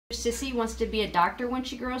Sissy wants to be a doctor when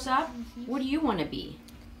she grows up. What do you want to be?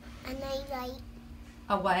 A nightlight.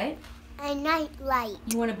 A what? A nightlight.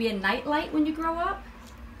 You want to be a nightlight when you grow up?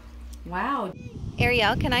 Wow.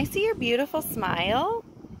 Ariel, can I see your beautiful smile?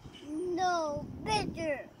 No,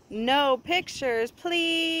 bigger. No pictures,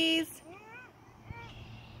 please.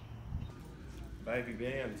 Baby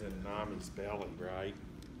Ben's in Mommy's belly, right?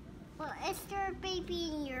 Well, is there a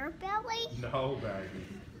baby in your belly? No, baby.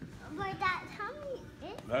 But that tummy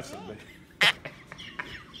is That's a big. big.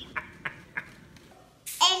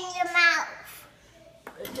 In your mouth.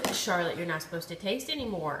 Charlotte, you're not supposed to taste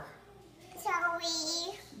anymore.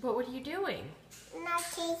 Sorry. But what are you doing? Not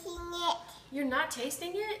tasting it. You're not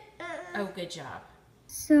tasting it? Oh, good job.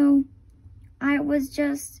 So I was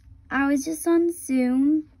just on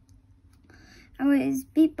Zoom. I was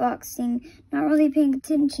beatboxing, not really paying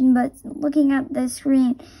attention, but looking at the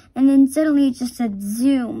screen, and then suddenly it just said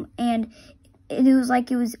Zoom, and it was like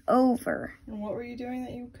it was over. And what were you doing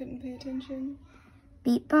that you couldn't pay attention?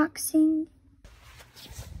 Beatboxing.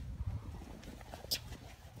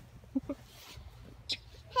 Hey,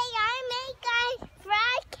 I make a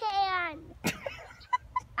fry can.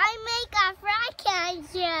 I make a fry can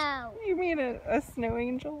show. You mean a snow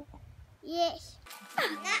angel? Yes. Not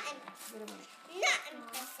impressive. Not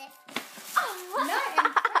impressive.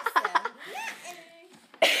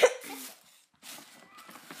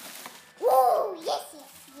 Woo! Yes,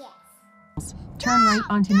 yes, yes. Turn right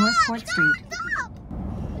onto North Court Street. Stop!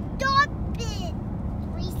 Stop it!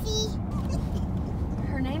 Reese?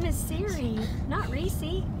 Her name is Siri, not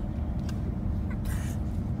Reese.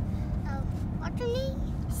 What's her name?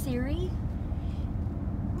 Siri?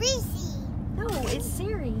 Reese. No, it's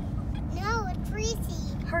Siri. No, it's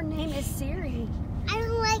Reese. Her name is Siri. I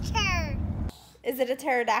don't like her. Is it a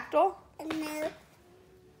pterodactyl? No,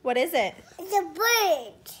 What is it? it's a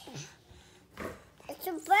bird. It's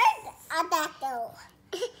a bird. A dactyl.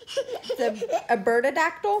 It's a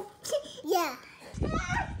birdadactyl? Yeah. I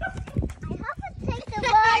have to take the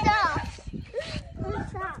bird off.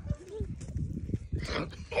 Stop.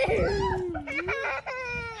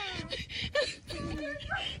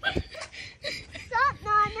 Stop,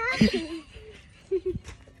 Nana. Take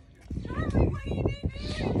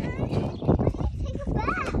it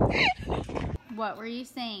back. What were you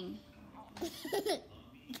saying?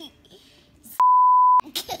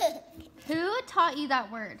 Who taught you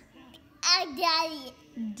that word? Daddy.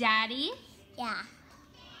 Daddy? Yeah.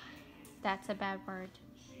 That's a bad word.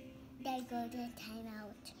 They go to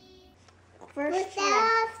timeout. First day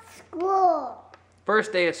of school.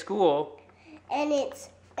 First day of school. And it's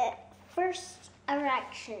first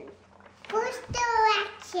erection. First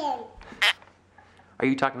erection. Are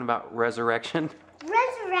you talking about resurrection?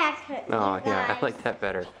 Resurrection. Oh, you yeah, I guys. like that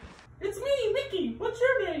better. It's me, Mickey. What's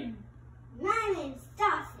your name? My name's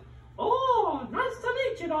Dawson. Oh, nice to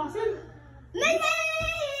meet you, Dawson.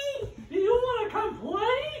 Mickey! Do you want to come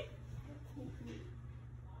play?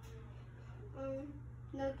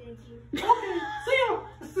 No, thank you. Okay, see ya.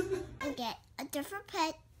 Get a different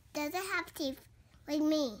pet. Doesn't have teeth like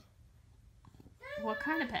me. What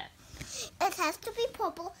kind of pet? It has to be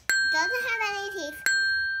purple. Doesn't have any teeth.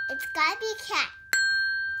 It's gotta be a cat.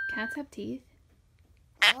 Cats have teeth.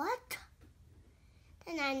 What?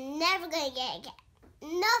 Then I'm never gonna get a cat.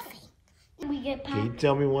 Nothing. We get Can you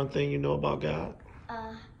tell me one thing you know about God?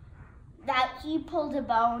 that he pulled a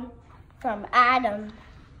bone from Adam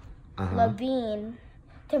Levine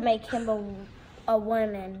to make him a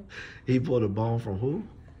woman. He pulled a bone from who?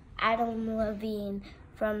 Adam Levine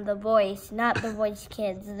from The Voice, not The Voice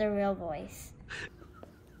Kids, the real voice.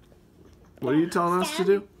 What are you telling us to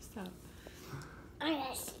do? Stop. I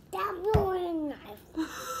gotta stab you with a knife.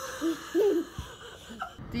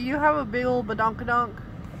 Do you have a big old badonkadonk?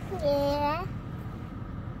 Yeah.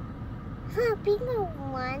 Huh, big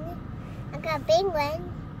one. I got a big one,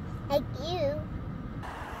 like you.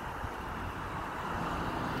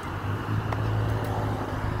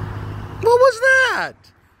 What was that?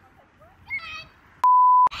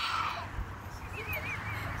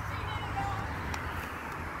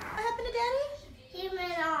 What happened to Daddy? He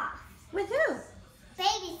ran off. With who?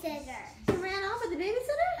 Babysitter. He ran off with the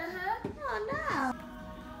babysitter? Uh-huh. Oh,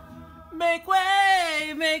 no. Make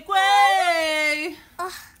way! Make way!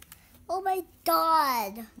 Oh my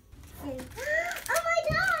God. Oh my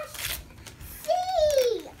gosh.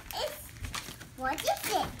 See. What is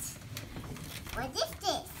it? What is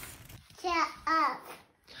this? Shut up.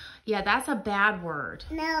 Yeah, that's a bad word.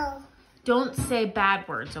 No. Don't say bad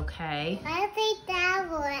words, okay? I say that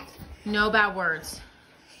word. No bad words.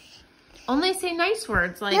 Only say nice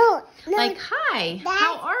words like like hi,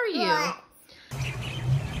 how are you?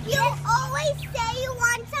 You always say you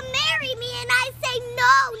want to say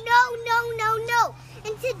no, no, no, no, no.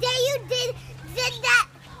 And today you did that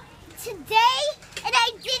today, and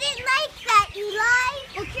I didn't like that, you lied.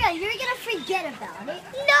 Okay, you're gonna forget about it.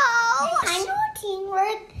 No. I know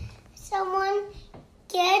teamwork. Someone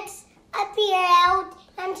gets a beer out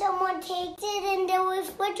and someone takes it in the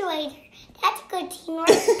refrigerator. That's good teamwork.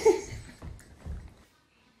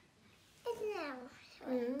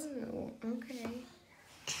 Okay.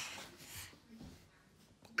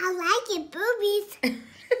 I like it, boobies.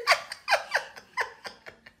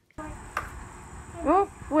 Oh,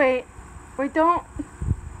 wait, don't.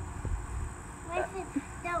 Why is it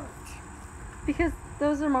don't? Because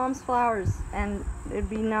those are Mom's flowers, and it'd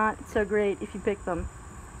be not so great if you picked them.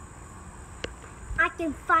 I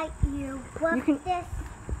can fight you. What's this?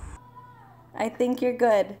 I think you're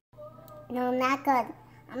good. No, not good.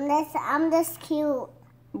 I'm this cute.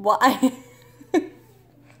 Why?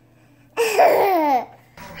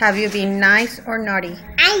 Have you been nice or naughty?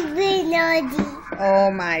 I've been naughty. Oh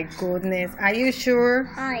my goodness. Are you sure?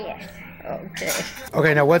 Oh, yes. Okay.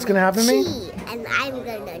 Okay, now what's gonna happen to me? And I'm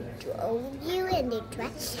gonna throw you in the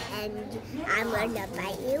trash, and I'm gonna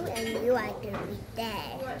bite you, and you are gonna be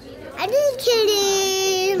dead. I'm just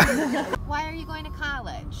kidding. Why are you going to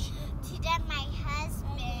college? To get my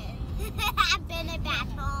husband. I've been back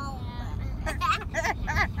home. I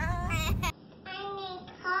need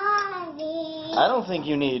coffee. I don't think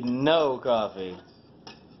you need no coffee.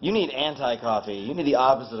 You need anti-coffee. You need the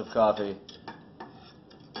opposite of coffee.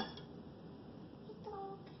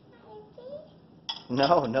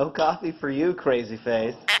 No, no coffee for you, crazy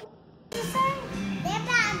face. Did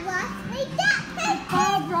Bob Ross make that picture?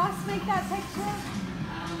 Bob Ross make that picture?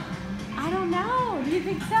 I don't know. Do you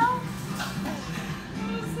think so?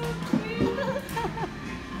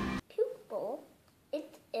 Pupil,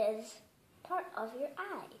 it is part of your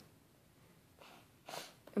eye.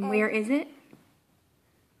 And where is it?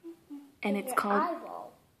 And it's Your called.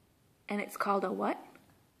 eyeball. And it's called a what?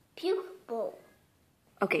 Pupil.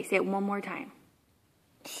 Okay, say it one more time.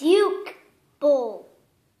 Pupil.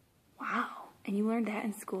 Wow. And you learned that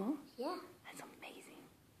in school? Yeah. That's amazing.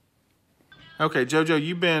 Okay, JoJo,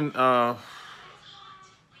 you've been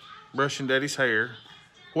brushing Daddy's hair.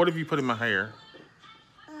 What have you put in my hair?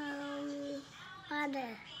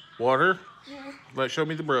 Water. Water? Yeah. But show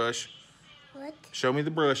me the brush. What? Show me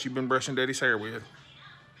the brush you've been brushing Daddy's hair with.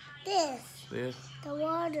 This. This. The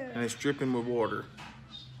water. And it's dripping with water.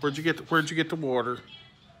 Where'd you get the water?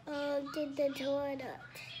 Did the toilet.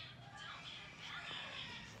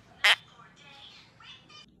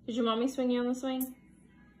 Did your mommy swing you on the swing?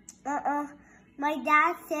 My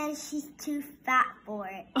dad says she's too fat for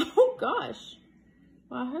it. Oh, gosh.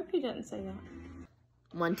 Well, I hope he didn't say that.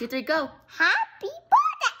 1, 2, 3, go. Happy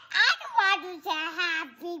birthday! I don't want to say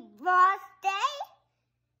happy birthday.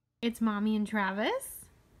 It's Mommy and Travis.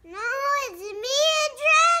 No, it's me and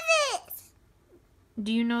Travis.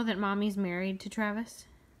 Do you know that Mommy's married to Travis?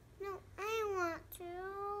 No, I want to.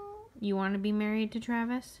 You want to be married to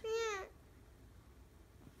Travis? Yeah.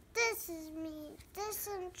 This is me. This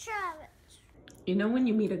is Travis. You know when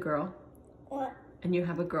you meet a girl What? and you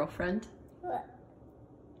have a girlfriend What?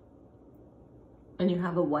 and you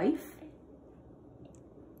have a wife?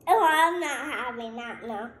 Oh, I'm not having that,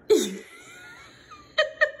 no.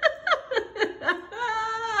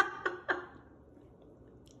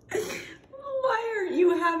 Why are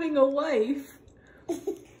you having a wife?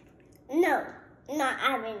 No, not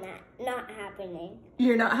having that. Not happening.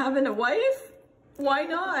 You're not having a wife? Why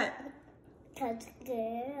not? 'Cause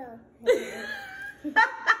girl.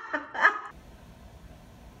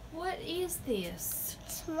 What is this?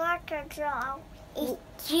 It's marker draw.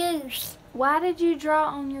 It's juice. Why did you draw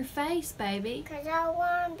on your face, baby? 'Cause I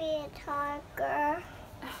want to be a tiger.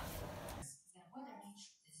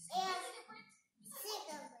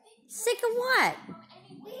 Sick of what?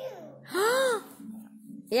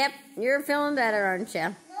 Yep, you're feeling better, aren't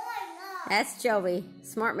you? That's Joey.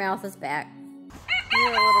 Smart mouth is back. You're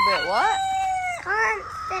a little bit what?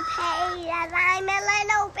 Constipated. I'm a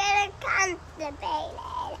little bit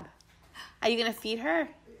constipated. Are you going to feed her?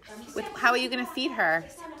 How are you going to feed her?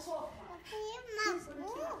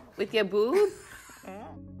 With your boob?